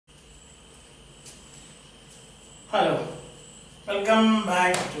Hello, welcome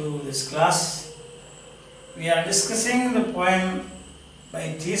back to this class. We are discussing the poem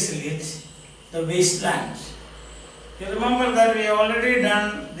by BASELIUS, The Wasteland. You remember that we have already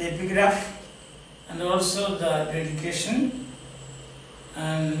done the epigraph and also the dedication,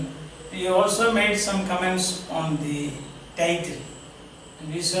 and we also made some comments on the title.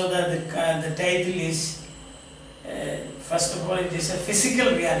 And we saw that the title is, first of all, it is a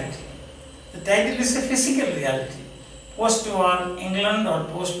physical reality. The title is a physical reality. Post-war England or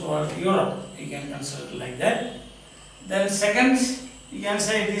post-war Europe, you can consider it like that. Then second, you can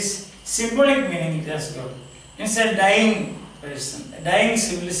say it is symbolic meaning it has got. It's a dying person, a dying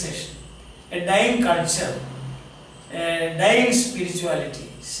civilization, a dying culture, a dying spirituality,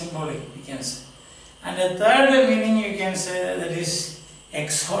 symbolic you can say. And the third meaning you can say that is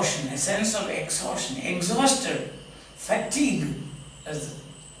exhaustion, a sense of exhaustion, exhausted, fatigue, as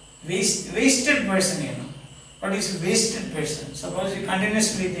wasted person, you know. What is a wasted person? Suppose you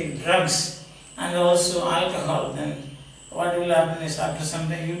continuously take drugs and also alcohol, then what will happen is after some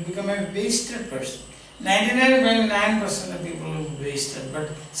time you will become a wasted person. 99.9% of people will be wasted,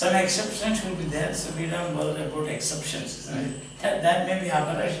 but some exceptions will be there, so we don't bother about exceptions. That may be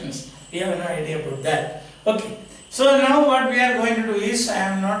aberrations. We have no idea about that. Okay. So now what we are going to do is, I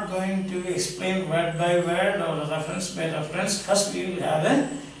am not going to explain word by word or reference by reference. First we will have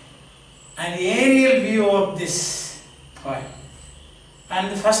an aerial view of this poem.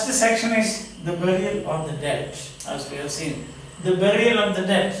 And the first section is the burial of the dead, as we have seen. The burial of the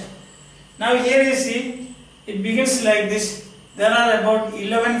dead. Now here you see, it begins like this. There are about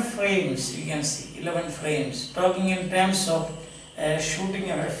 11 frames, you can see, 11 frames. Talking in terms of shooting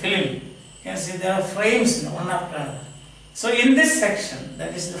of a film. You can see there are frames one after another. So in this section,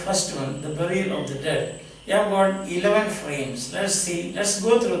 that is the first one, the burial of the dead, you have got 11 frames. Let's see, let's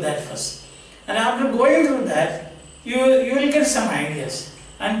go through that first. And after going through that, you will get some ideas.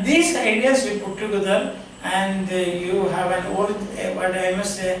 And these ideas we put together, and you have an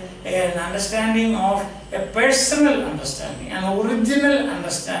understanding of a personal understanding, an original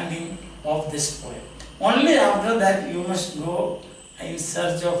understanding of this poem. Only after that you must go in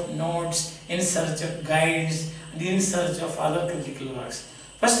search of notes, in search of guides, and in search of other critical works.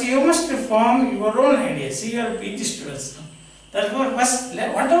 First you must form your own ideas. See, you are PG students. Therefore, first,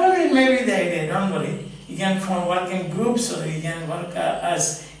 whatever it may be the idea, don't worry. You can work in groups or you can work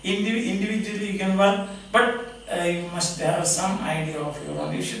as individually, you can work, but you must have some idea of your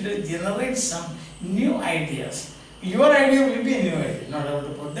own. You should generate some new ideas. Your idea will be a new idea, no doubt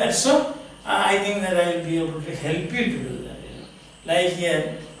about that. So, I think that I will be able to help you to do that. You know. Like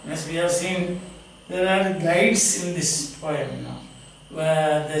here, as we have seen, there are guides in this poem. You know,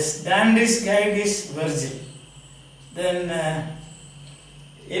 where this Dante's guide is Virgil. Then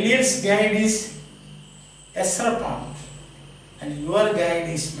Eliot's guide is Ezra, and your guide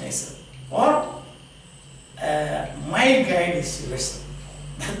is myself, or my guide is yours.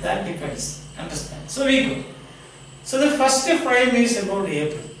 That depends. Understand? So we go. So the first frame is about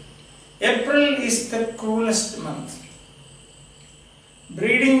April. April is the cruelest month.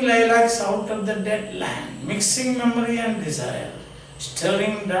 Breeding lilacs out of the dead land, mixing memory and desire,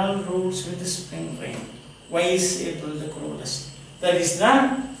 stirring dull roots with the spring rain. Why is April the cruelest? That is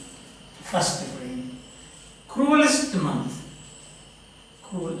the first frame. Cruelest month.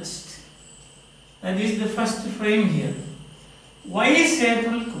 Cruelest. That is the first frame here. Why is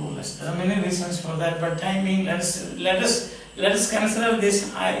April cruelest? There are many reasons for that, but time being, let us consider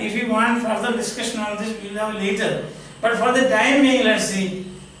this. If you want further discussion on this, we will have later. But for the time being, let's see.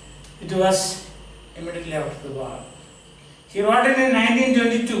 It was immediately after the war. He wrote it in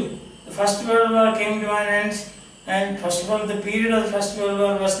 1922. The First World War came to an end, and first of all, the period of the First World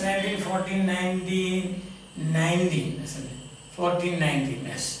War was 1914-1919, isn't it? 1419,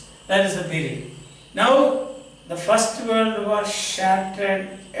 yes. That is the period. Now, the First World War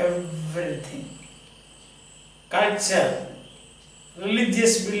shattered everything. Culture,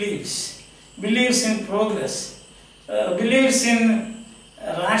 religious beliefs, beliefs in progress, beliefs in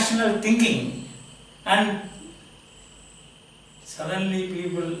rational thinking, and suddenly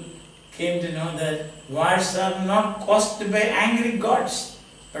people came to know that wars are not caused by angry gods,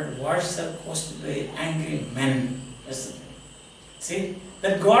 but wars are caused by angry men. See,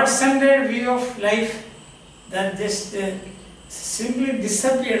 the God-centered view of life that just simply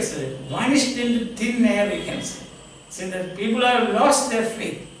disappears, vanished into thin air, you can say. See, that people have lost their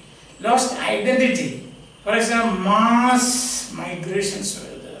faith, lost identity. For example, mass migrations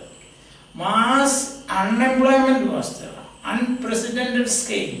were there, mass unemployment was there, unprecedented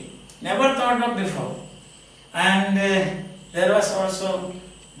scale, never thought of before. And there was also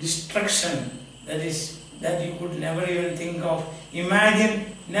destruction, that is that you could never even think of,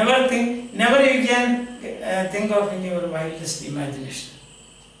 imagine, never you can think of in your wildest imagination.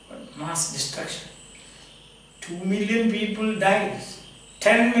 But mass destruction. 2 million people died.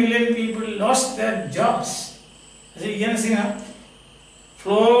 10 million people lost their jobs. So you can see now,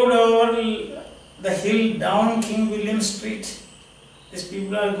 flowed over the hill down King William Street. These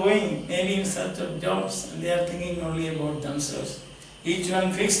people are going maybe in search of jobs and they are thinking only about themselves. Each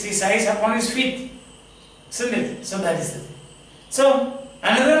one fixed his eyes upon his feet. Isn't it? So that is the thing. So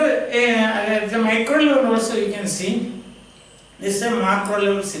another, at the micro level also you can see, this is a macro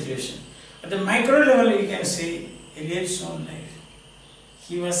level situation. At the micro level you can see Eliot's own life.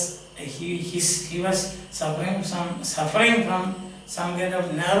 He was suffering from some kind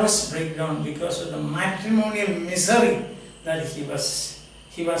of nervous breakdown because of the matrimonial misery that he was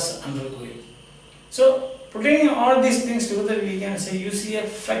undergoing. So putting all these things together, we can say you see a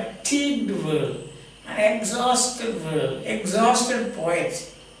fatigued world, an exhausted world, exhausted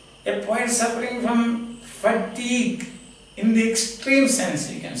poet, a poet suffering from fatigue in the extreme sense,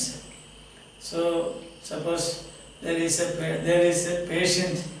 you can say. So suppose there is a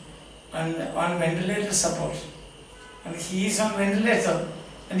patient on ventilator support, and he is on ventilator,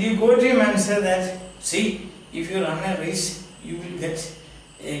 and you go to him and say that, see, if you run a race, you will get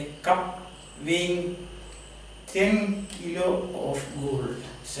a cup weighing 10 kilo of gold.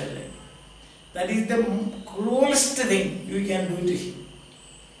 That is the cruelest thing you can do to him.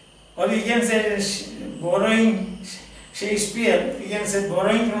 Or you can say, borrowing Shakespeare, you can say,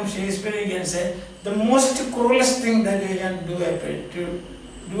 borrowing from Shakespeare, you can say, the most cruelest thing that you can do a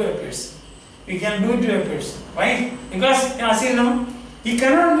person. You can do to a person. Why? Because, as you know, he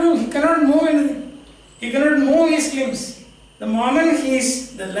cannot move anything. He cannot move his limbs. The moment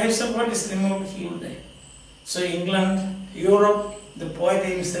the life support is removed, he will die. So England, Europe, the poet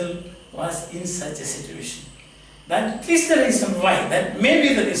himself was in such a situation. That is the reason why. That may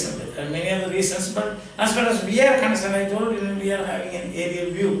be the reason. There are many other reasons, but as far as we are concerned, I told you we are having an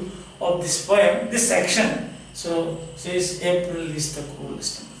aerial view of this poem, this section. So says April is the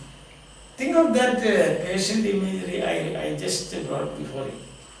coolest month. Think of that patient imagery I just brought before you.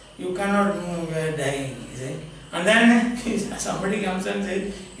 You cannot move, you are dying, is it? And then somebody comes and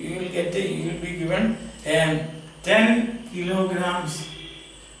says, you will be given 10 kilograms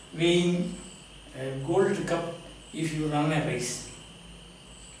weighing a gold cup if you run a race.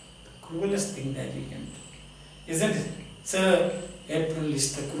 The cruelest thing that you can do, isn't it? So April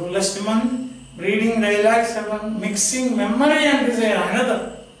is the cruelest month, breeding lilacs upon, mixing memory and desire,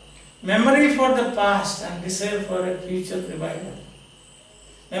 another. Memory for the past and desire for a future revival.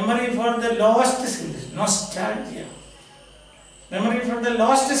 Memory for the lost civilization, nostalgia. Memory for the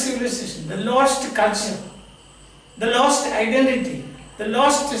lost civilization, the lost culture, the lost identity, the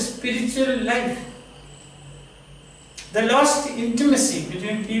lost spiritual life, the lost intimacy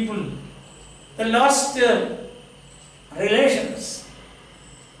between people, the lost relations.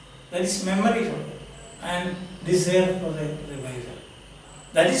 That is memory for that, and desire for a revival.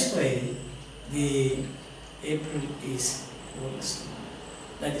 That is why the April is coolest.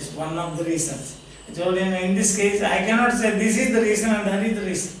 That is one of the reasons. I told him in this case I cannot say this is the reason and that is the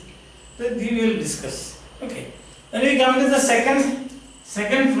reason. But we will discuss. Okay. Then we come to the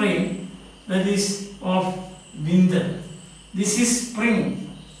second frame, that is of winter. This is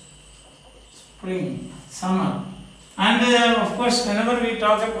spring, summer. And of course, whenever we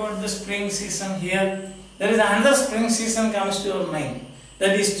talk about the spring season here, there is another spring season comes to our mind.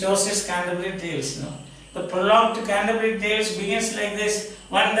 That is Joseph's Canterbury Tales. No? The prologue to Canterbury Tales begins like this.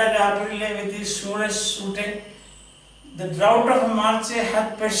 One that April with his surest suited, the drought of March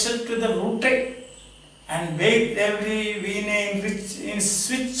hath pursued to the rooted, and baked every vein in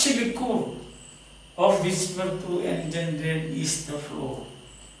switch liquor, of which virtue engendered is the flow.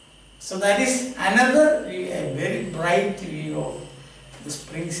 So that is another a very bright view of the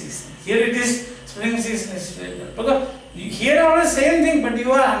spring season. Here it is, spring season is because you hear all the same thing, but you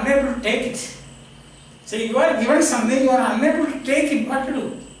are unable to take it. So you are given something, you are unable to take it, what to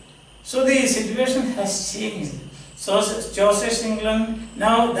do? So the situation has changed. So Joseph's England,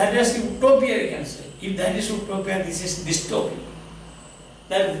 now that is utopia, you can say. If that is utopia, this is dystopia.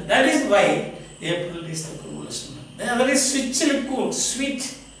 That is why April is the coolest month. The other is switchly cool,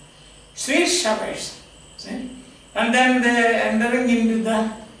 sweet showers. See? And then they entering into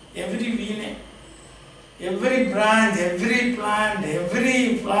the every vein, every branch, every plant,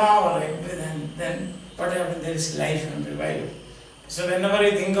 every flower, everything. Then what happens? There is life and revival. So whenever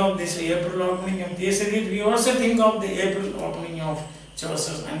we think of this April opening of this, we also think of the April opening of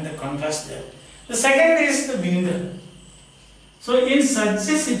Joseph and the contrast there. The second is the winter. So in such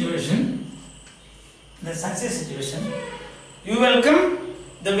a situation, in such a situation, you welcome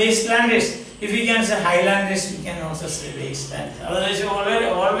the wastelanders. If you can say highlanders, you can also say wasteland. Otherwise, you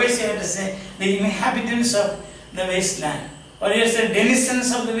always have to say the inhabitants of the wasteland, or you say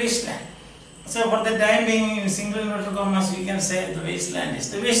denizens of the wasteland. So for the time being, in single inverted commas, you can say the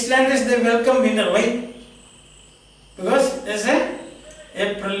wastelanders. The wastelanders, they welcome winter. Why? Because they say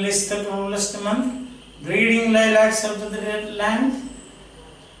April is the coolest month, breeding lilacs out of the red land,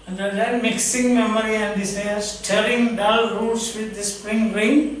 and then mixing memory and desire, stirring dull roots with the spring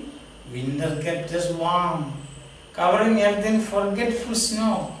rain. Winter kept us warm, covering earth in forgetful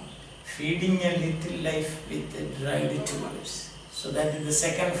snow, feeding a little life with the dried tulips. So that is the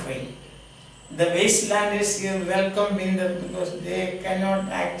second frame. The wastelanders here welcome winter because they cannot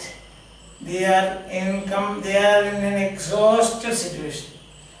act. They are in an exhausted situation.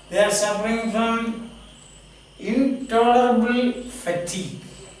 They are suffering from intolerable fatigue.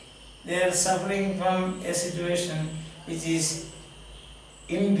 They are suffering from a situation which is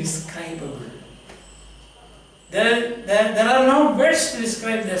indescribable. There are no words to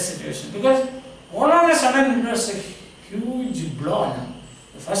describe their situation because all of a sudden it was a huge blow.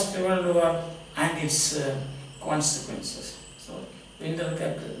 The First World War and its consequences. So, winter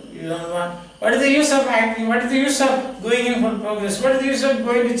capitalism. You don't want. What is the use of acting? What is the use of going in for progress? What is the use of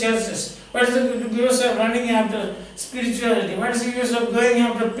going to churches? What is the use of running after spirituality? What is the use of going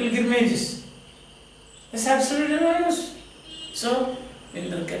after pilgrimages? It's absolutely no use. So,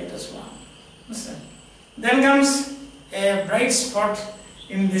 winter kept us warm. Listen. Then comes a bright spot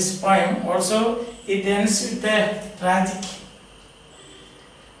in this poem. Also, it ends with a tragic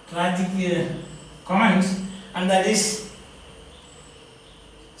comment, and that is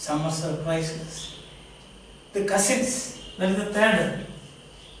summer surprises. The cousins, that is the third.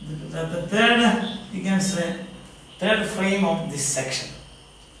 The third, you can say, third frame of this section.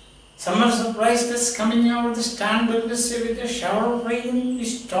 Summer surprised us coming out of the Stanberg with a shower of rain. We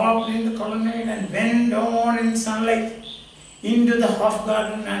stopped in the colonnade and went on in sunlight into the half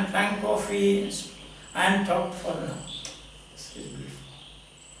garden and drank coffee and talked for an hour. This is beautiful.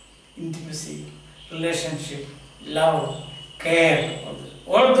 Intimacy, relationship, love, care,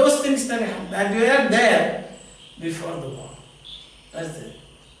 all those things that were there before the war. That's it.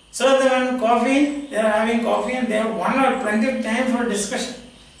 So they want coffee, they are having coffee and they have plenty of time for discussion.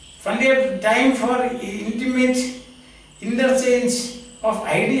 Plenty of time for intimate interchange of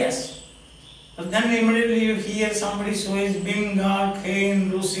ideas. But then immediately you hear somebody says Binga,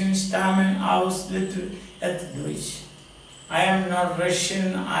 Kain, Rusin, Stammen, Aus, et Deutsch. I am not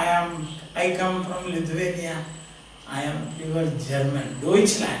Russian, I come from Lithuania, I am pure German.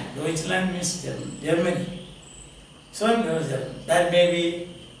 Deutschland. Deutschland means Germany. So pure German. That may be,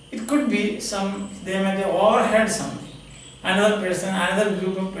 it could be they may have overheard something. Another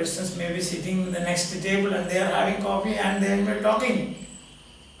group of persons may be sitting in the next table and they are having coffee and they may be talking.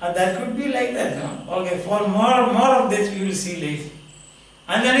 That could be like that. No? Okay, for more of this we will see later.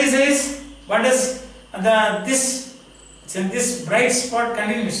 And then he says, what is this bright spot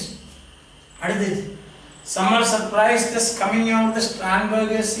continues. What is it? Summer surprised us coming out of the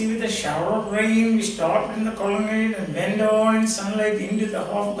Strandberger Sea with a shower of rain. We stopped in the colonnade and went on in sunlight into the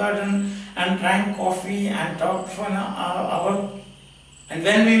half garden and drank coffee and talked for an hour. And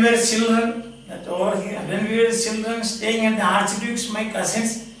when we were children, staying at the Archduke's, my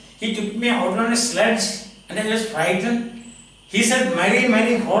cousins, he took me out on a sledge and I was frightened. He said, Mary,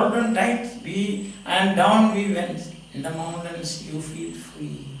 Mary, hold on tight. And down we went. In the mountains you feel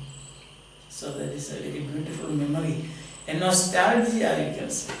free. So that is a very beautiful memory. A nostalgia, you can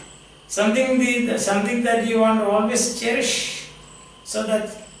say. Something that you want to always cherish. So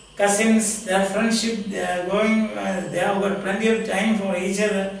that cousins, their friendship, they are going, they have got plenty of time for each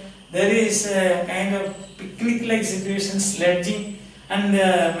other. There is a kind of picnic-like situation, sledging. And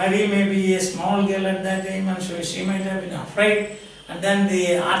Mary may be a small girl at that time, and so she might have been afraid. And then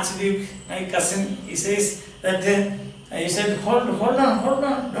the Archduke, my cousin, he says that he said, hold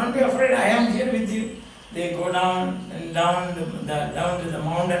on, don't be afraid, I am here with you. They go down to the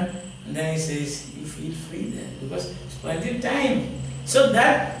mountain, and then he says, you feel free there because it's plenty of time. So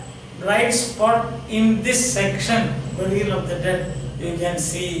that bright spot in this section, Burial of the Dead, you can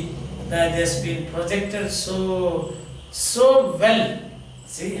see that has been projected so well.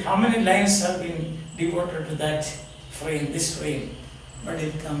 See how many lines have been devoted to that frame, this frame. But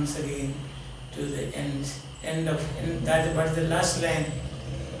it comes again to the end of but the last line,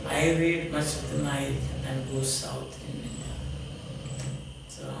 I read much of the night and go south in India.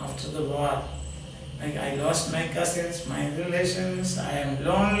 So after the war, I lost my cousins, my relations, I am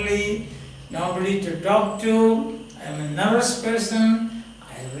lonely, nobody to talk to, I am a nervous person,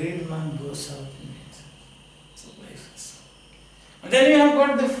 I read and go south in India. Then you have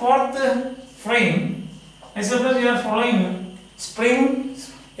got the fourth frame. I suppose you are following. Spring,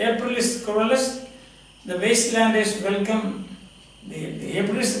 April is cruelest. The wasteland is welcome. The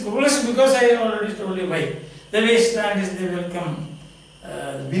April is the cruelest because I already told you why. The wasteland is the welcome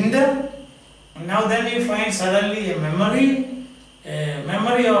winter. And now then you find suddenly a memory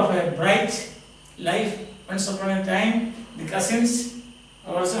of a bright life. Once upon a time, the cousins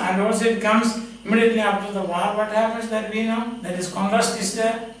also, and also it comes immediately after the war. What happens that we know? That is contrast is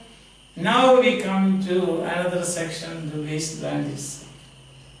there. Now we come to another section, the wasteland is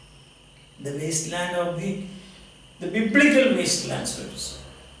the wasteland of the biblical wasteland, so to say.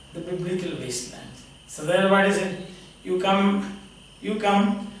 The biblical wasteland. So there what is it? You come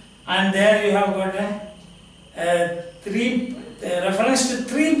and there you have got a reference to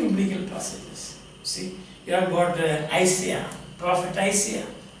three biblical passages. See, you have got Isaiah, Prophet Isaiah.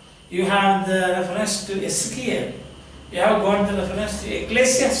 You have the reference to Ezekiel. You have got the reference to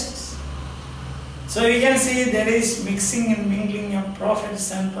Ecclesiastes. So you can see there is mixing and mingling of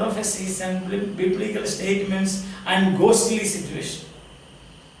prophets and prophecies and biblical statements and ghostly situation.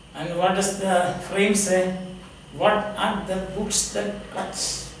 And what does the frame say? What are the books that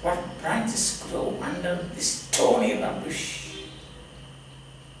clutch? What branches grow under this stony rubbish?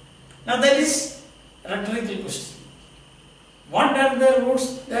 Now that is a rhetorical question. What are the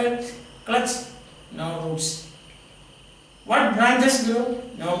roots that clutch? No roots. What branches grow?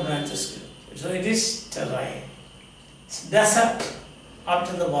 No branches grow. So it is sterile. It's desert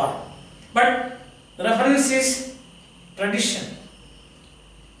after the war. But the reference is tradition.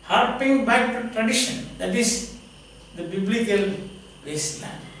 Harping back to tradition. That is the biblical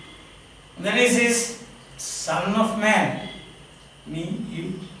wasteland. And then he says, Son of Man, me,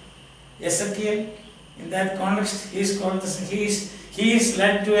 you, Ezekiel. In that context, he is called he is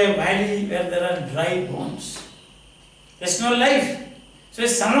led to a valley where there are dry bones. There is no life. So,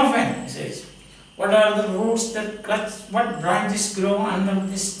 Son of Man, he says, what are the roots that clutch? What branches grow under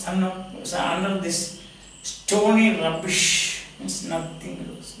this under this stony rubbish? Means nothing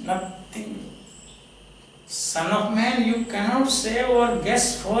grows. Nothing grows. Son of Man, you cannot say or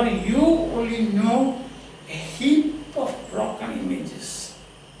guess, for you only know a heap of broken images.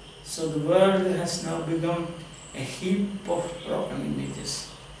 So the world has now become a heap of broken images.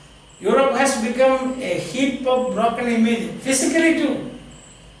 Europe has become a heap of broken images, physically too.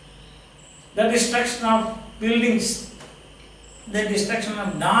 The destruction of buildings, the destruction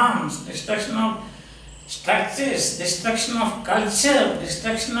of dams, destruction of structures, destruction of culture,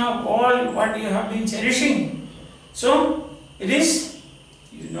 destruction of all what you have been cherishing. So it is,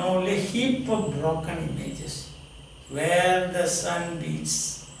 a heap of broken images where the sun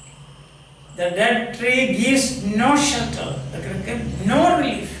beats. The dead tree gives no shelter, the cricket no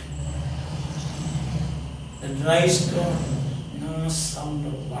relief. The dry stone, no sound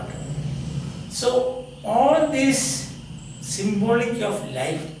of water. So all this symbolic of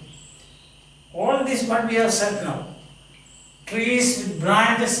life, all this what we have said now, trees with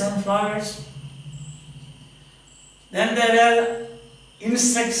branches and flowers. Then there are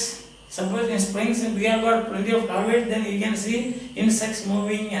insects. Suppose in springs we have got plenty of flowers, then you can see insects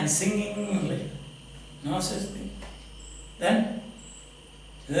moving and singing. Like, no such thing. Then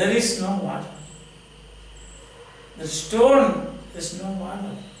there is no water. The stone, there is no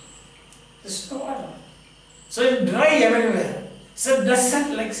water. There is no water. So it's dry everywhere. It's a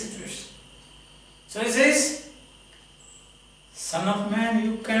desert-like situation. So it says, Son of Man,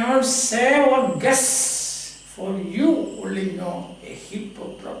 you cannot say or guess, for you only know a heap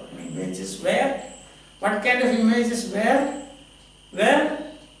of broken images. Where? What kind of images? Where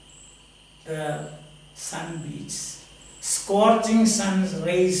the sun beats. Scorching sun's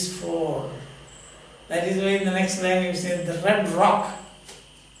rays fall. That is why in the next line you say the red rock.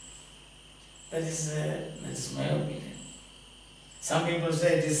 That is my opinion. Some people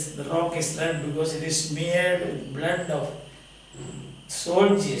say the rock is red because it is smeared with blood of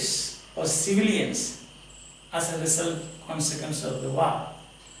soldiers or civilians as a result, consequence of the war.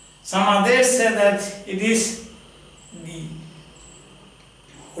 Some others say that it is the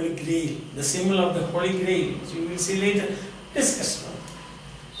Holy Grail, the symbol of the Holy Grail, which you will see later discussed.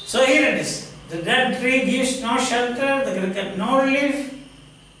 So here it is. The dead tree gives no shelter, the cricket no relief,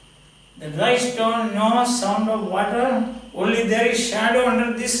 the dry stone no sound of water, only there is shadow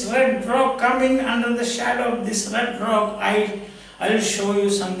under this red rock. Coming under the shadow of this red rock, I will show you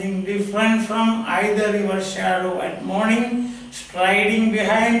something different from either your shadow at morning, striding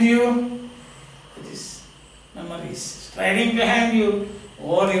behind you, it is memories, striding behind you,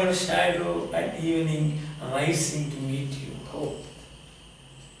 or your shadow at evening, rising to meet you, hope.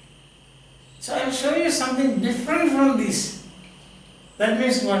 So I will show you something different from this. That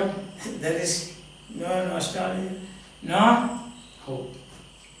means what? There is no nostalgia, no hope.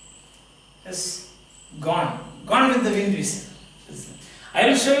 It's gone. Gone with the wind, we say. I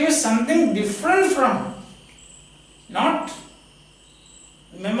will show you something different from, not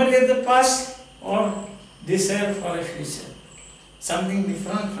memory of the past or desire for a future. Something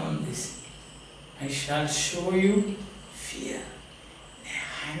different from this. I shall show you fear, a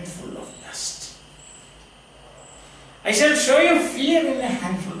handful of dust. I shall show you fear in a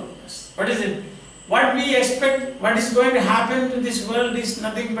handful of dust. What is it? What we expect, what is going to happen to this world is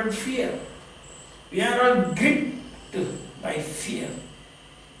nothing but fear. We are all gripped by fear.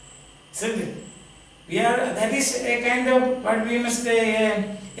 Isn't it? That is a kind of, what we must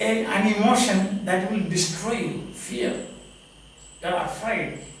say, an emotion that will destroy you. Fear. You are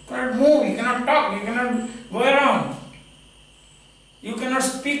afraid. You cannot move, you cannot talk, you cannot go around. You cannot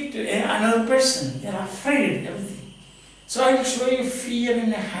speak to another person. You are afraid of everything. So I will show you fear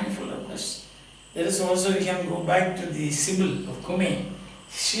in a handful of dust. There is also, we can go back to the Sibyl of Cumae.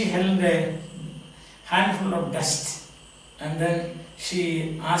 She held a handful of dust, and then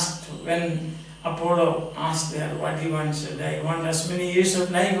she asked, when Apollo asked her what he wants, I want as many years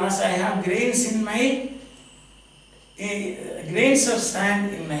of life as I have grains in my grains of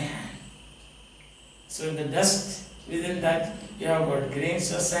sand in my hand. So the dust, within that you have got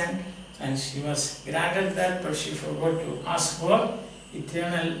grains of sand, and she was granted that, but she forgot to ask for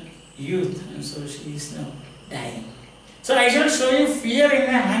eternal youth, and so she is now dying. So I shall show you fear in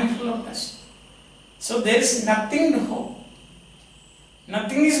a handful of dust. So there is nothing to hope.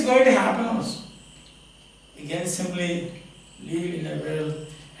 Nothing is going to happen also. You can simply live in a world,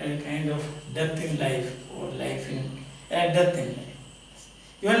 a kind of death in life, or life in death in life.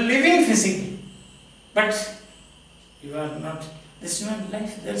 You are living physically, but you are not. There is no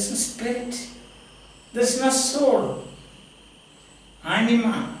life. There is no spirit. There is no soul.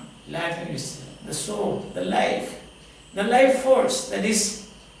 Anima, Latin is the soul, the life force that is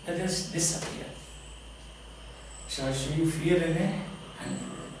disappeared. Shall I show you fear in a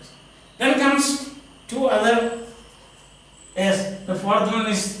handful of dust? Then comes two other. Yes, the fourth one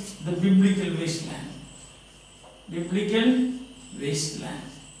is the biblical wasteland. Biblical wasteland.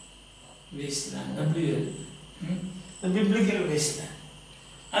 Wasteland. WL. The biblical wasteland.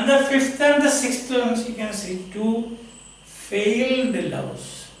 And the fifth and the sixth ones, you can see two failed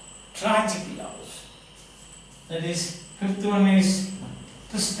loves, tragic loves. That is, fifth one is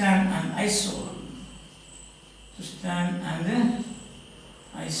to stand and isolate. To stand and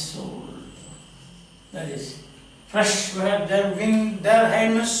isolate. That is, fresh where der wind, der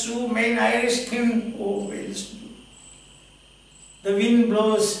heimes zu, mein Irish king, oh Wales. The wind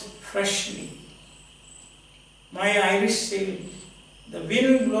blows freshly. My Irish sail. The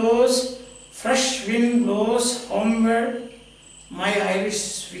wind blows, fresh wind blows homeward. My Irish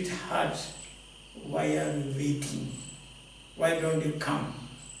sweetheart, why are you waiting? Why don't you come?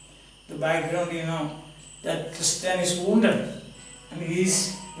 The background, you know, that Christian is wounded and he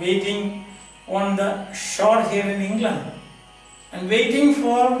is waiting on the shore here in England and waiting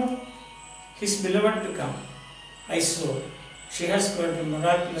for his beloved to come. I saw she has got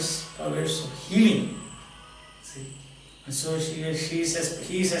miraculous powers of healing. See? And so he is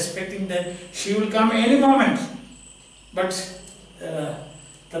expecting that she will come any moment. But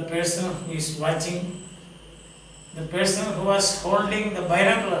the person who is watching, the person who was holding the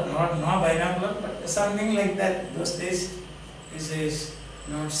binocular, not binocular, but something like that, those days, is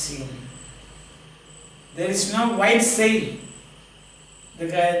not seen. There is no white sail.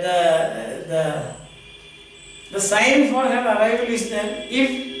 The sign for her arrival is that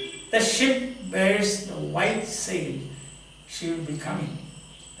if the ship bears the white sail, she will be coming.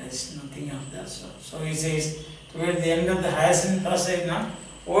 There is nothing of that sort. So he says, toward the end of the Hyacinth passage,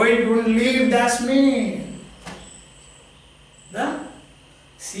 oh, it wouldn't leave, that's me. The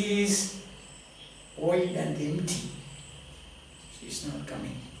sea is void and empty. She is not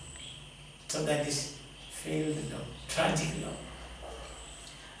coming. So that is failed love, tragic love.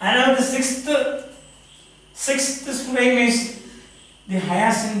 And now the sixth flame is the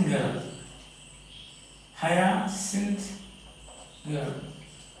hyacinth girl. Hyacinth girl.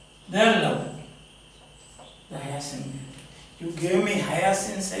 Their love. The hyacinth girl. You gave me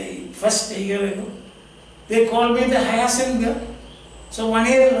hyacinth first a year ago. They called me the hyacinth girl. So 1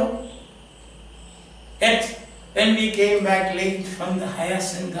 year ago. Yet when we came back late from the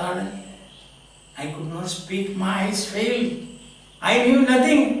hyacinth garden, I could not speak, my eyes failed. I knew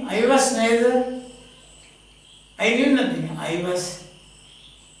nothing. I was neither. I knew nothing. I was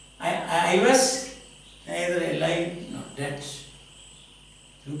neither alive nor dead.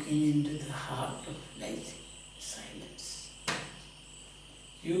 Looking into the heart of light, silence.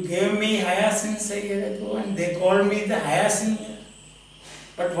 You gave me hyacinths a year ago and they called me the hyacinth.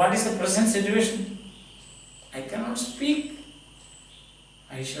 But what is the present situation? I cannot speak.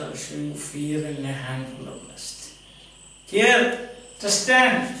 I shall show you fear in a handful of dust. Here,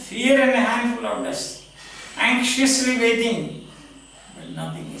 Tristan, fear in a handful of dust, anxiously waiting, but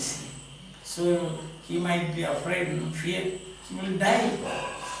nothing is here. So he might be afraid and fear, he will die.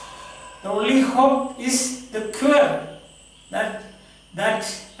 The only hope is the cure that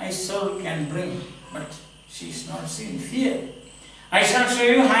Isol can bring, but she is not seen. Fear. I shall show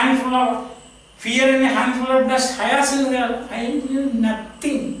you a handful of fear in a handful of dust. Hyacinth girl, I knew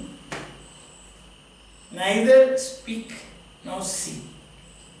nothing. Neither speak nor see.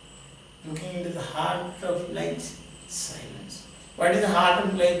 Looking into the heart of light, silence. What is the heart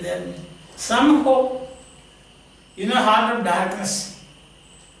of light there? Some hope. You know, heart of darkness.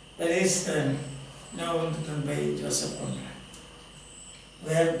 That is now written by Joseph Conrad,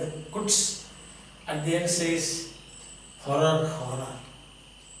 where the quotes at the end says horror, horror.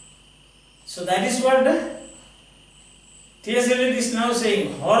 So that is what T.S. Eliot is now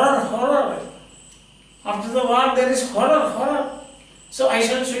saying, horror, horror. After the war there is horror, horror. So I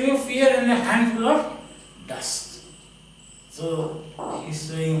shall show you fear in a handful of dust. So he is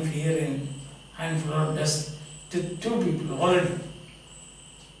showing fear in a handful of dust to two people already.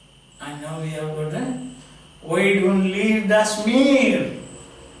 And now we have got why don't leave the smear?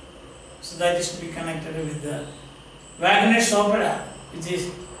 So that is to be connected with the Wagner's opera, which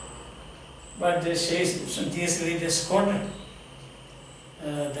is what they say, T.S. Eliot has quoted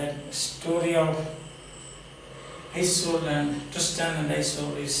that story of Isol and Tristan and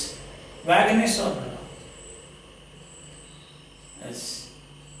Isol is Wagner's opera. Yes.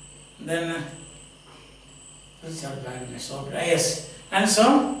 Then Richard Wagner's opera. Yes. And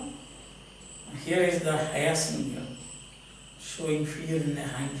so here is the hyacinth girl showing fear in a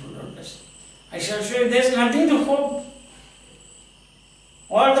handful of dust. I shall show you there is nothing to hope.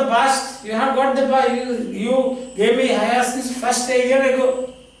 All the past, you have got the past. You gave me hyacinths first a year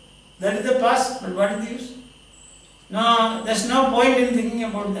ago. That is the past, but what is the use? No, there is no point in thinking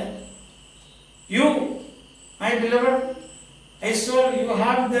about that. You, my beloved, Isol, you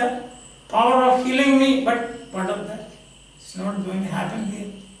have the power of healing me, but what of that? It's not going to happen here.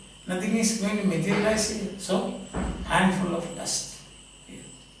 Nothing is going to materialize here. So, handful of dust here.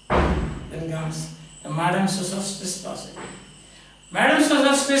 Then comes the Madame Sosostris passage. Madame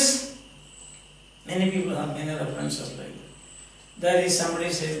Sosostris, many people have many references like that. There is somebody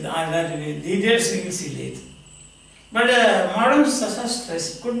says that details we will see later. But Madame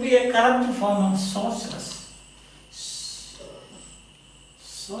Sosostris could be a corrupt form of sorceress.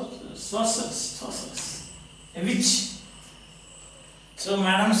 Sorceress. A witch. So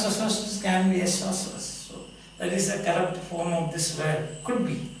Madame Sosostris can be a sorceress. So that is a corrupt form of this word. Could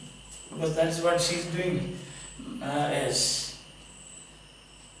be. Because that is what she is doing. Yes.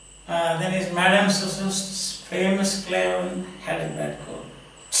 Then is Madame Sosostris, famous clairvoyant, had a bad cold.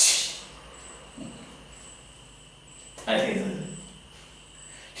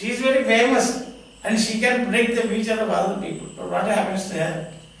 She is very famous and she can predict the future of other people. But what happens to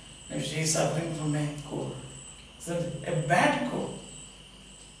her if she is suffering from a cold? So a bad cold.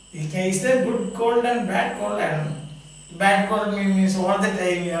 Is there good cold and bad cold? I don't know. Bad cold means all the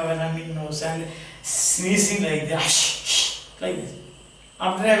time you have a running nose and sneezing like this, like this.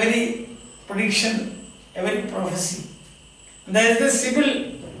 After every prediction, every prophecy, there is the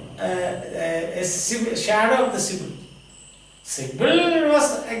Sibyl, a shadow of the Sibyl. Sibyl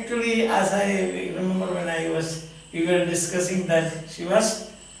was actually, as I remember when we were discussing that, she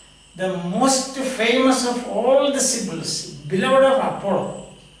was the most famous of all the Sibyls, beloved of Apollo.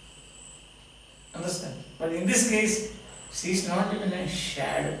 Understand? But in this case, she is not even a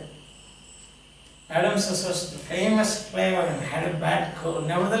shadow. Madame Sosostris, famous clairvoyant, had a bad cold.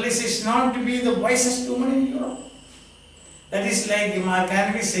 Nevertheless, she is known to be the wisest woman in Europe. That is like Mark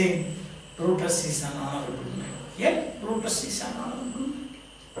Henry saying, Brutus is an honorable man. Yet, Brutus is an honorable man.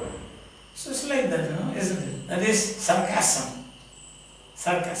 So it's like that, isn't it? That is sarcasm.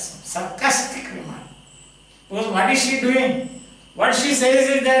 Sarcastic remark. Because what is she doing? What she says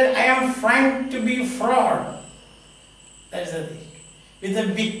is that I am frank to be fraud. That is the thing. With a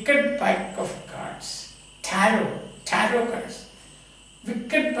wicked pack of cards. Tarot cards.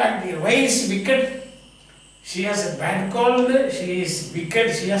 Wicked pack. Why is wicked? She has a bad cold, she is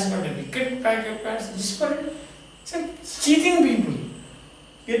wicked, she has got a wicked pack of cards. Just for it. It's cheating people.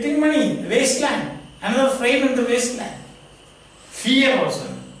 Getting money, wasteland. Another frame in the wasteland. Fear also.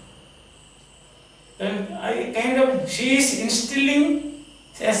 And she is instilling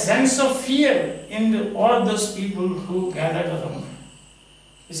a sense of fear in all those people who gathered around her.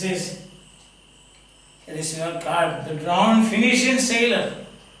 He says, here is your card, the drowned Phoenician sailor.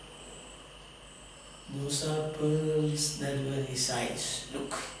 Those are pearls that were his eyes.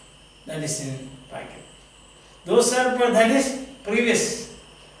 Look, that is in packet. Those are pearls, that is previous.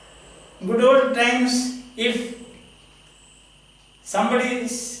 Good old times, if somebody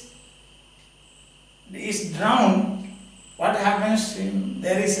is drowned, what happens to him?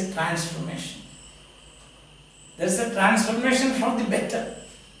 There is a transformation. There is a transformation for the better.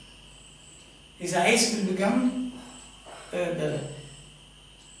 His eyes will become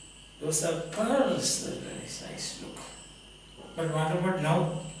those are pearls that his eyes look. But what about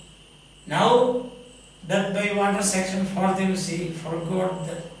now? Now, death by water section 4, you will see, forgot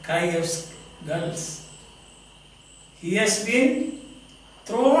the cry of girls. He has been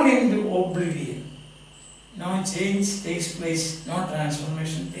thrown into oblivion. No change takes place, no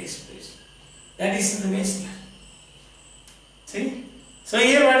transformation takes place. That is in the wasteland. See? So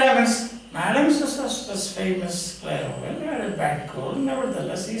here what happens? Madam was famous clairvoyant, had a bad cold,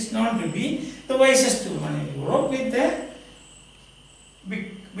 nevertheless he is known to be the wisest woman in Europe with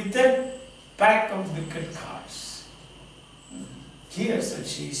a pack of wicked cards. Here said,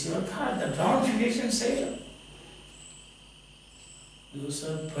 she is your card, the drowned Phoenician sailor. Those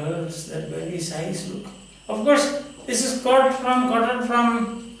are pearls that were his eyes look. Of course, this is quoted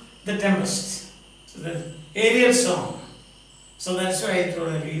from the Tempest, so the Ariel song. So that's why I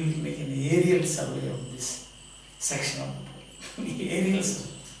told we will make an aerial survey of this section of the poem. Aerial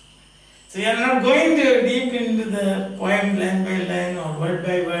survey. So we are not going deep into the poem line by line or word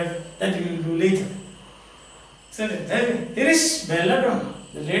by word, that we will do later. So here is Belladonna,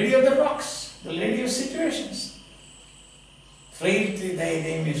 the lady of the rocks, the lady of situations. Frailty thy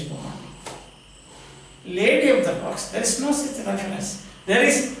name is born. Lady of the rocks, there is no such reference. There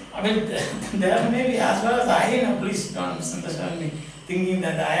is, there may be, as well as I know, please don't misunderstand me, thinking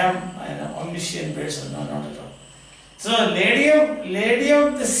that I am an omniscient person. No, not at all. So, lady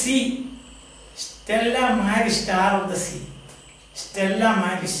of the sea, Stella Maris, star of the sea. Stella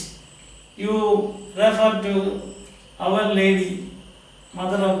Maris. You refer to Our Lady,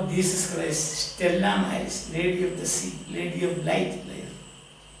 Mother of Jesus Christ, Stella Maris, Lady of the sea, Lady of light,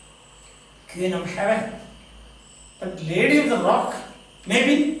 Queen of heaven. But Lady of the rock,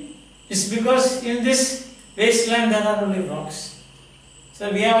 maybe it's because in this wasteland there are only rocks.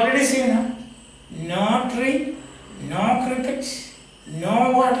 So we have already seen, no tree, no cricket,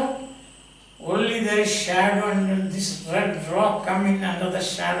 no water, only there is shadow under this red rock, coming under the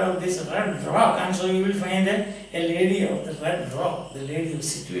shadow of this red rock, and so you will find a lady of the red rock, the lady of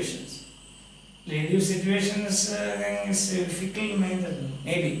situations. Lady of situations is fickle-minded,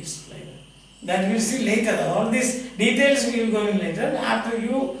 maybe it's like that. That we will see later. All these details we will go in later, after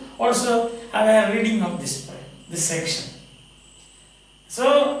you also have a reading of this poem, this section.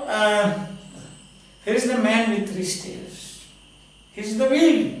 So, here is the man with 3 staves. Here is the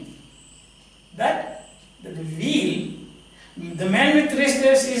wheel. The wheel, the man with 3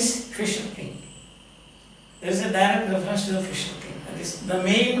 staves is Fisher King. There is a direct reference to the Fisher King. That is the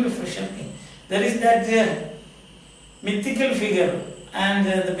maimed Fisher King. There is that mythical figure, and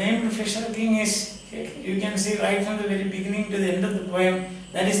the maimed Fisher King is, you can see right from the very beginning to the end of the poem,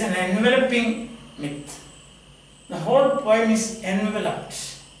 that is an enveloping myth. The whole poem is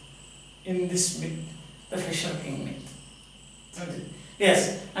enveloped in this myth, the Fisher King myth.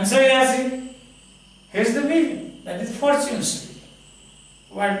 Yes, and so you see, here is the wheel, that is fortune's wheel.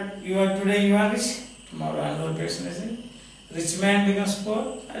 What you are today, you are rich, tomorrow another person is rich. Rich man becomes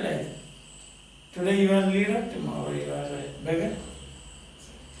poor, I like it. Today you are a leader, tomorrow you are a beggar.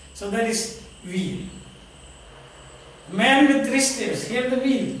 So that is wheel. Man with 3 staves, here the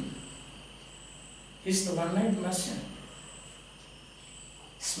wheel. He is the one-eyed merchant.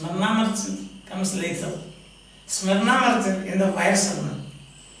 Smyrna merchant comes later. Smyrna merchant in the fire sermon.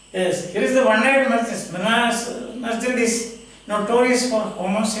 Yes, here is the one-eyed merchant. Smyrna merchant is notorious for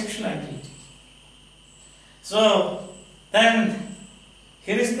homosexuality. So, then,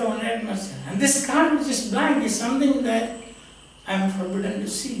 here is the one-eyed merchant. And this card which is blank is something that I am forbidden to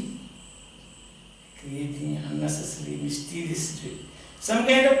see. Creating unnecessary, mysterious situation. Some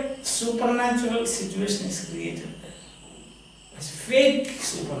kind of supernatural situation is created there. It's fake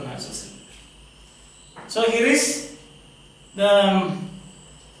supernatural situation. So here is the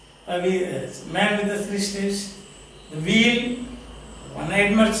man with the 3 staves, the wheel,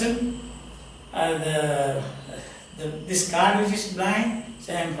 one-eyed merchant, this card which is blank,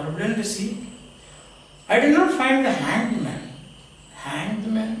 so I am forbidden to see. I did not find the hanged man. Hanged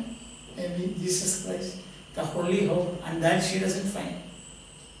man, maybe Jesus Christ, the holy hope, and that she doesn't find.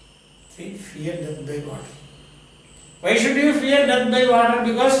 See, fear death by water. Why should you fear death by water?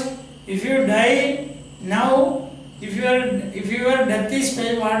 Because if you die now, if your death is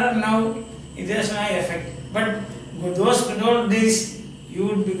by water now, it has no effect. But those good old days, you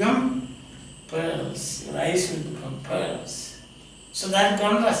would become pearls. Your eyes will become pearls. So that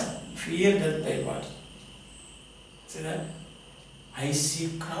contrast, fear death by water. See that? I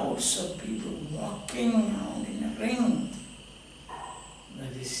see crowds of people walking around in a ring.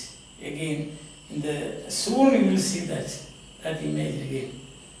 That is, again, soon you will see that image again.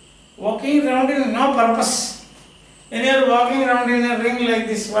 Walking around in no purpose. When you are walking around in a ring like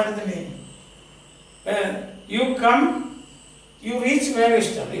this, what is the meaning? You come, you reach where you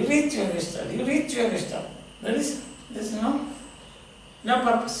stop, you reach where you stop, you reach where you stop. There is no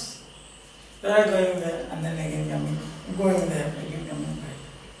purpose. They are going there and then again coming, going there, again coming back.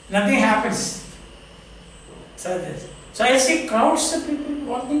 Nothing happens. So I see crowds of people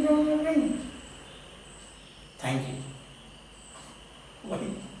walking down the ring. Thank you. Why?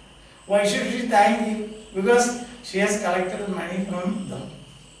 Why should she thank you? Because she has collected money from them.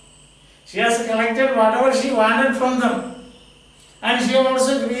 She has collected whatever she wanted from them. And she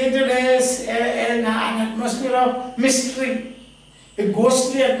also created an atmosphere of mystery, a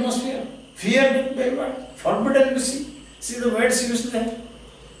ghostly atmosphere, feared by what? Forbidden to see. See the words used there.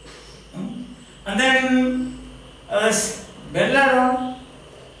 And then Bella,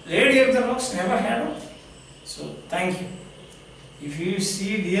 Lady of the Rocks, never heard of. So thank you. If you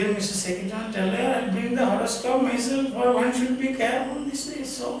see dear Mrs. Sekita, tell her I'll bring the horoscope myself, or one should be careful this way.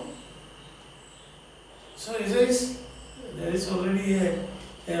 So there is already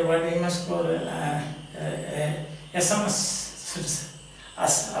what we must call SMS.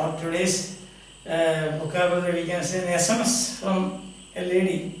 As our today's vocabulary, we can say an SMS from a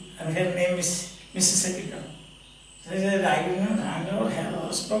lady, and her name is Mrs. Sekita. So I said, I never have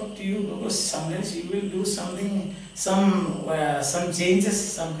horoscope to you, because sometimes you will do something, some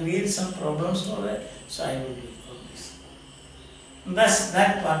changes, create some problems for that. So I will do for this. And thus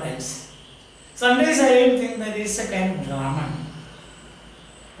that part ends. Sometimes I will think that it's a kind of drama.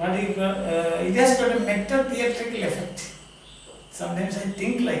 But it has got a meta-theatrical effect. Sometimes I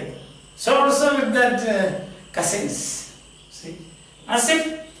think like that. So also with that cousins. See? As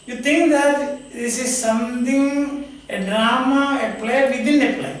if you think that this is something, a drama, a play within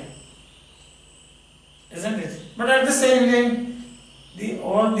a play. Isn't it? But at the same time,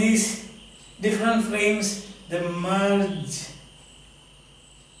 all these different frames, they merge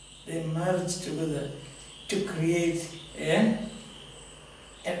together to create a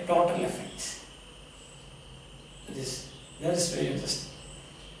total effect. That is very interesting.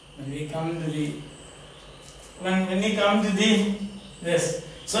 When we come to this.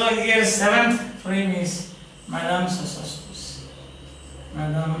 So here seventh frame is Madame Sosostus.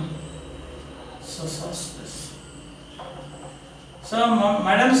 Madame Sosostus. So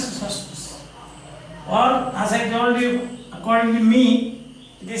Madame Sosostus, or as I told you, according to me,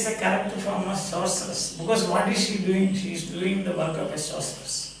 it is a character from a sorceress. Because what is she doing? She is doing the work of a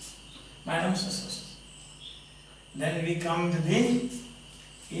sorceress. Madame Sosostus. Then we come to the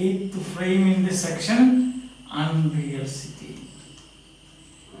eighth frame in this section, Unreal City.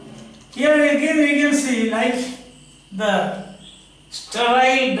 Here again we can see like the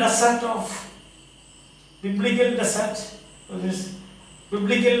sterile desert of biblical desert, this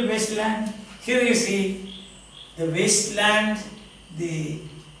biblical wasteland. Here you see the wasteland, the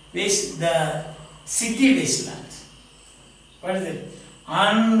city wasteland. What is it?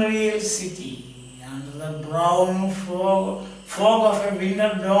 Unreal city. Under the brown fog of a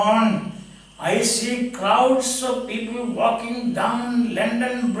winter dawn, I see crowds of people walking down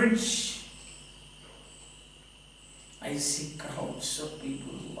London Bridge. I see crowds of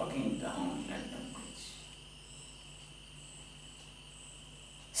people walking down London Bridge.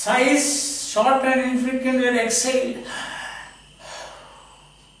 Sighs, short and infrequent, were exhaled.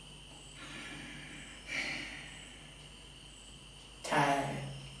 Tired,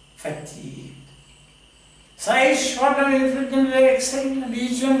 fatigued. Sighs, short and infrequent, were exhaled, and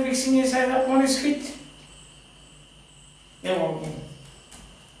each one fixing his eyes upon his feet. They are walking.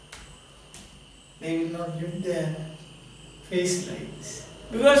 They will not lift their face like this.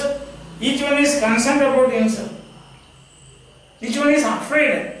 Because each one is concerned about himself. Each one is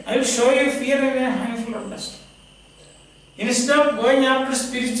afraid. I will show you fear in a handful of dust. Instead of going after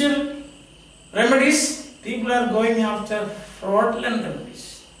spiritual remedies, people are going after fraudulent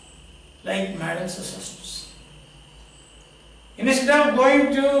remedies, like Madame Sosostus. Instead of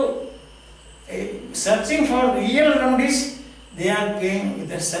going to searching for real remedies, they are going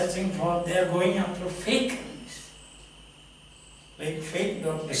after fake remedies, like fake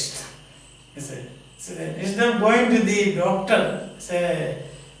doctors. So instead of going to the doctor, say,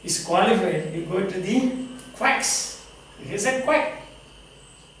 is qualified, you go to the quacks. He is a quack.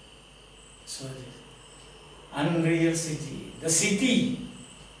 So, unreal city. The city,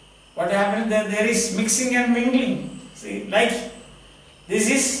 what happens there is mixing and mingling. See, like this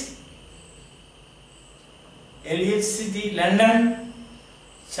is ELIOT city, London,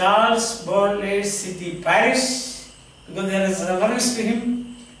 Charles Baudelaire's city, Paris, because there is reference to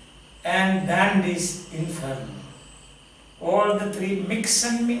him, and Dante's Inferno. All the three mix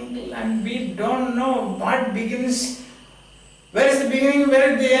and mingle, and we don't know what begins, where is the beginning,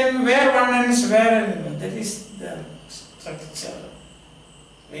 where is the end, where one ends, where end. That is the structure.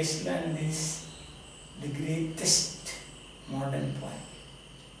 Wasteland is the greatest modern poem.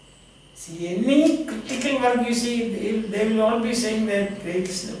 See, any critical work you see, they will all be saying that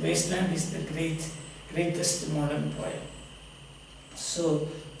Wasteland is the greatest modern poem. So,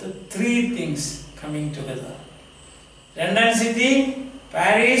 the three things coming together. London city,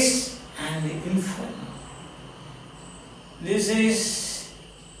 Paris, and the Inferno.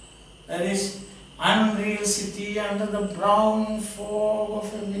 That is unreal city under the brown fog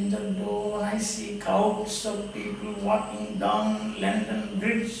of a winter dawn. I see crowds of people walking down London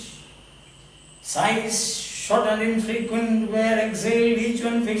Bridge. Sighs short and infrequent were exhaled, each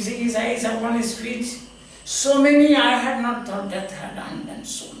one fixing his eyes upon his feet. So many I had not thought death had undone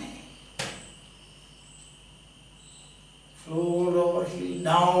so many. Flowed over hill,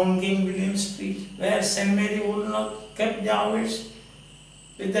 down King William Street, where St. Mary Woolnoth kept the hours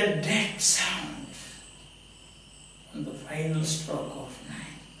with a dead sound on the final stroke of 9.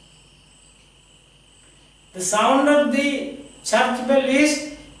 The sound of the church bell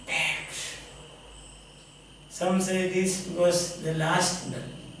is dead. Some say it is because the last bell.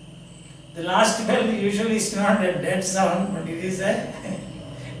 The last bell usually is not a dead sound, but it is a,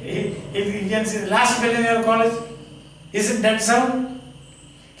 if you can see the last bell in your college, is it dead sound?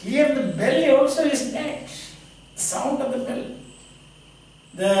 Here the bell also is dead. The sound of the bell.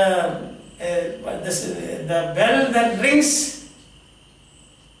 The bell that rings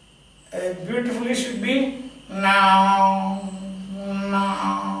beautifully should be now.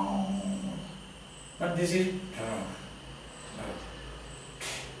 But this is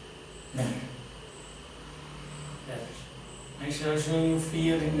I shall show you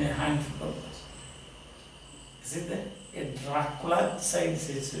fear in a handful of us. Is it there? A Dracula side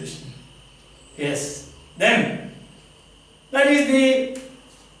situation. Yes. Then, that is the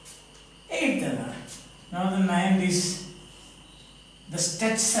 8th hour. Now the 9th is the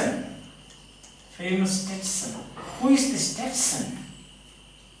Stetson. Famous Stetson. Who is the Stetson?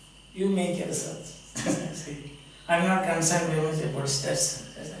 You make a research. See, I am not concerned very much about Stetson.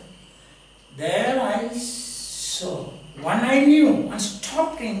 There I saw, one I knew, and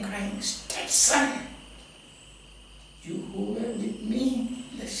stopped in crying, Stetson! You who were with me,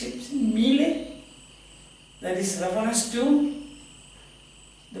 the ships in Mile, that is reference to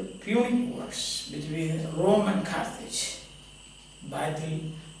the Punic Wars between Rome and Carthage. By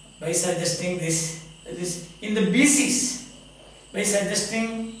suggesting this, that is in the BCs, by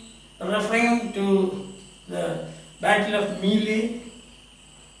suggesting, referring to the Battle of Mile,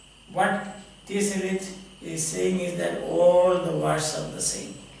 what ELIOT is saying is that all the wars are the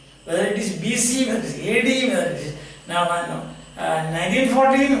same. Whether it is BC, whether it is AD, whether it is now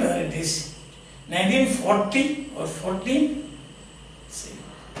 1914, whether it is 1940 or 14. See.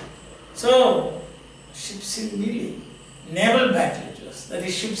 So, ships in Mile, naval battle it was, that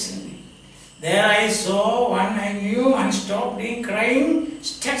is ships in Mile. There I saw one I knew and stopped in crying,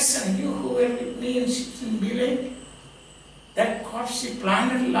 Stetson, you who were with me in ships in Mile, that corpse she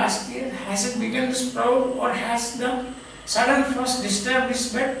planted last year, has it begun to sprout or has the sudden frost disturbed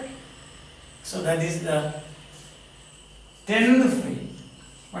its bed? So that is the 10th field.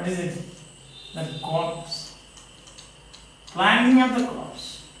 What is it? The corpse. Planting of the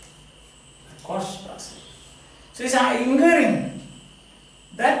corpse. The corpse process. So it's angering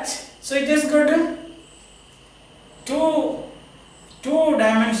that. So it has got two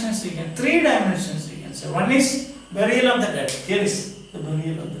dimensions you can, 3 dimensions you can say. One is burial of the dead. Here is the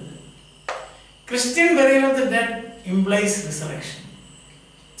burial of the dead. Christian burial of the dead implies resurrection.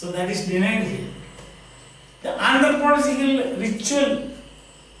 So that is denied here. The anthropological ritual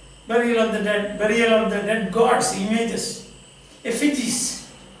burial of the dead gods, images, effigies,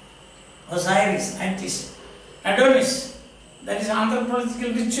 Osiris, Isis, Adonis, that is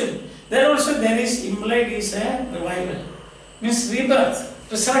anthropological ritual. There also there is implied is a revival, means rebirth,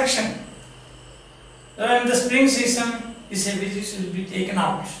 resurrection. In the spring season, this effigies will be taken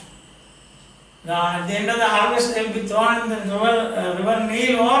out. At the end of the harvest, they will be thrown in the river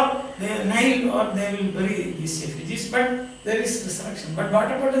Nile, or they will bury these effigies. But there is resurrection. But what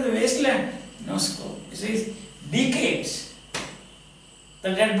about in the wasteland? No scope. It says decades.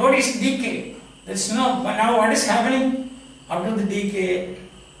 The dead body is decayed. There is no. But now what is happening? After the decay,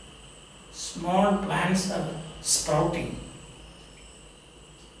 small plants are sprouting.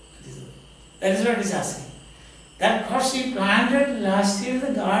 That is what it is asking. That corpse he planted last year in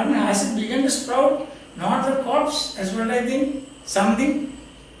the garden, has it begun to sprout? Not the corpse, that's what I think. Something,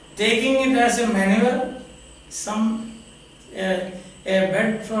 taking it as a manure, a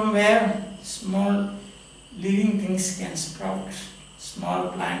bed from where small living things can sprout, small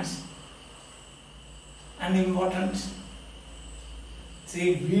plants, unimportant.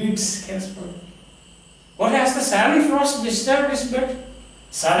 See, weeds can sprout. What has the sudden frost disturbed his bed?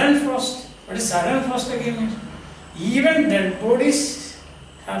 Sudden frost. What is sudden frost again? Even dead bodies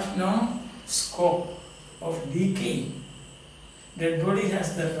have no scope of decaying. Dead body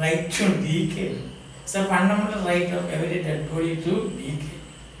has the right to decay. It's a fundamental right of every dead body to decay.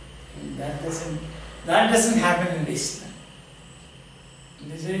 And that doesn't happen in Islam.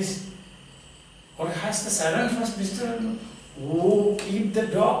 This is what has the sudden frost disturbed? Oh, keep the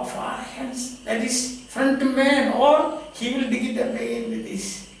dog far hence. That is front man, or he will dig it up again with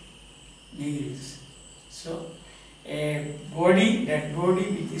his nails. So, a dead body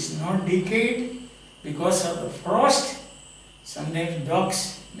which is not decayed because of the frost, sometimes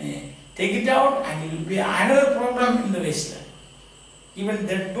dogs may take it out and it will be another problem in the wasteland. Even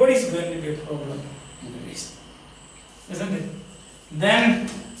dead body is going to be a problem in the wasteland. Isn't it? Then,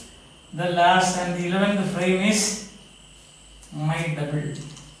 the last and the 11th frame is my double.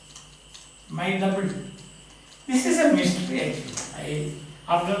 My double. This is a mystery actually.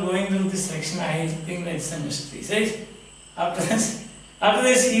 After going through this section, I think that it's a mystery. Says, after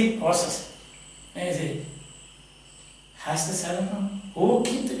this he pauses. And he says, has the servant, oh,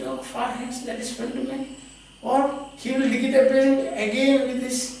 keep the dog far hence, that is friend to me. Or he will dig it up again with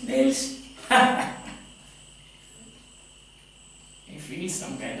his nails. He feels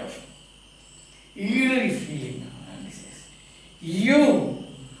some kind of eerie feeling. And he says, you,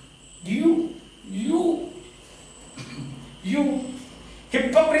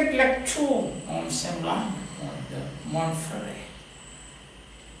 hypocrite lecture on Semblant, the Montferrat.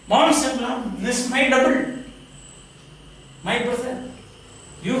 Mount Semblant, this is my double, my brother.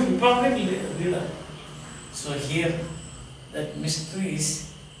 You hypocrite leader. So here, that mystery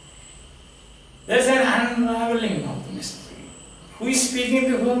is, there is an unraveling of the mystery. Who is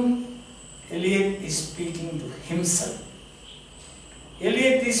speaking to whom? ELIOT is speaking to himself.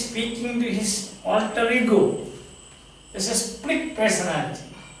 ELIOT is speaking to his alter ego. There's a split personality,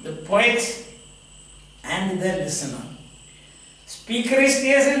 the poet and the listener. Speaker is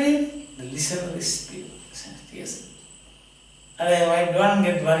T.S. Eliot, the listener is T.S. I don't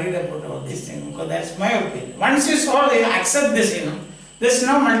get worried about all these things because that's my opinion. Once you accept this, there's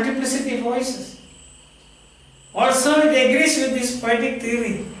no multiplicity of voices. Also, it agrees with this poetic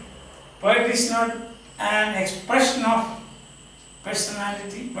theory. Poetry is not an expression of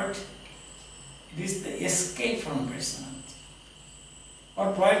personality, but it is the escape from personality.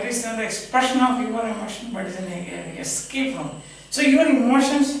 Or poetry is not the expression of your emotion, but it is an escape from. So your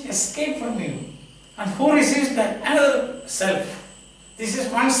emotions escape from you. And who receives that? Another self. This is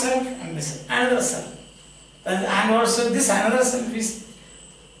one self and this is another self. And also this another self is,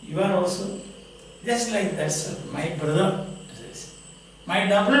 you are also just like that self, my brother. My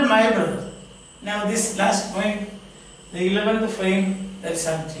double, my brother. Now this last point, the 11th frame, that is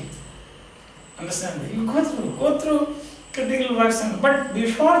subject. Understand? You go through critical works, but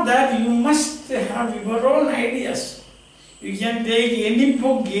before that you must have your own ideas. You can take any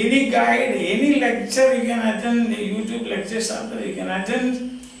book, any guide, any lecture, you can attend YouTube lectures after, you can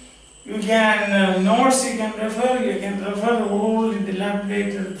attend, you can notes, you can refer old,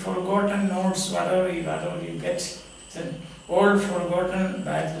 dilapidated, forgotten notes, whatever you get, old forgotten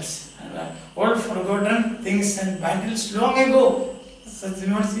battles, old forgotten things and battles long ago. Such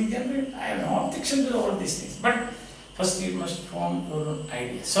notes you can read. I have no objection to all these things, but first you must form your own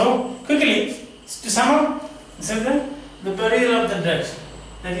idea. So, quickly, to sum up, the burial of the dead.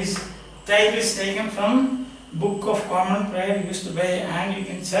 That is, title is taken from Book of Common Prayer used by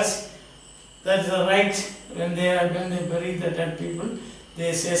Anglican Church. That's the right when they bury the dead people.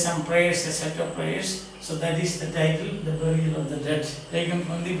 They say some prayers, a set of prayers. So that is the title, the burial of the dead, taken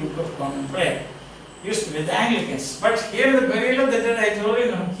from the Book of Common Prayer. Used with the Anglicans. But here the burial of the dead, I told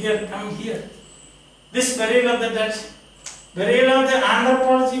you, here, come here. This burial of the dead, burial of the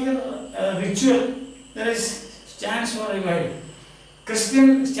anthropological ritual, there is chance for revival.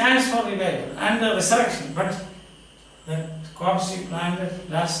 Christian stands for revival and the resurrection, but that corpse you planted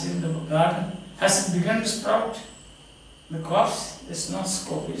last in the garden, has it begun to sprout? The corpse, there's no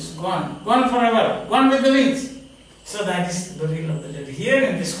scope, it's gone forever, gone with the winds. So that is the burial of the dead. Here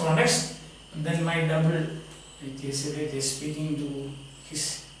in this context, then my double, it is speaking to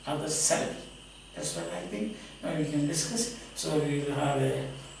his other self. That's what I think we can discuss. So we will have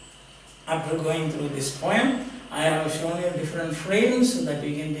after going through this poem, I have shown you different frames so that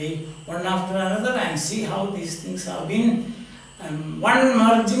we can take one after another and see how these things have been one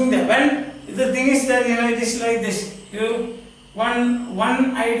merging the when the thing is that it is like this.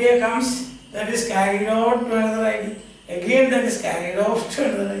 One idea comes, that is carried out to another idea, again that is carried out to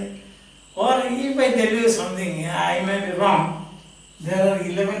another idea. Or if I tell you something, I may be wrong. There are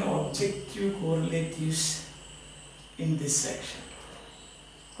 11 objective correlatives in this section.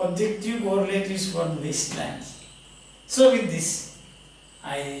 Objective correlatives for the wastelands. So with this,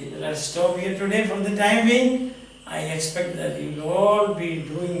 I will stop here today for the time being. I expect that you will all be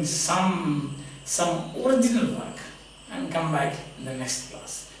doing some original work and come back in the next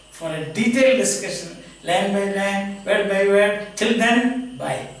class for a detailed discussion, line by line, word by word. Till then,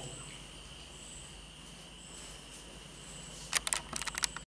 bye.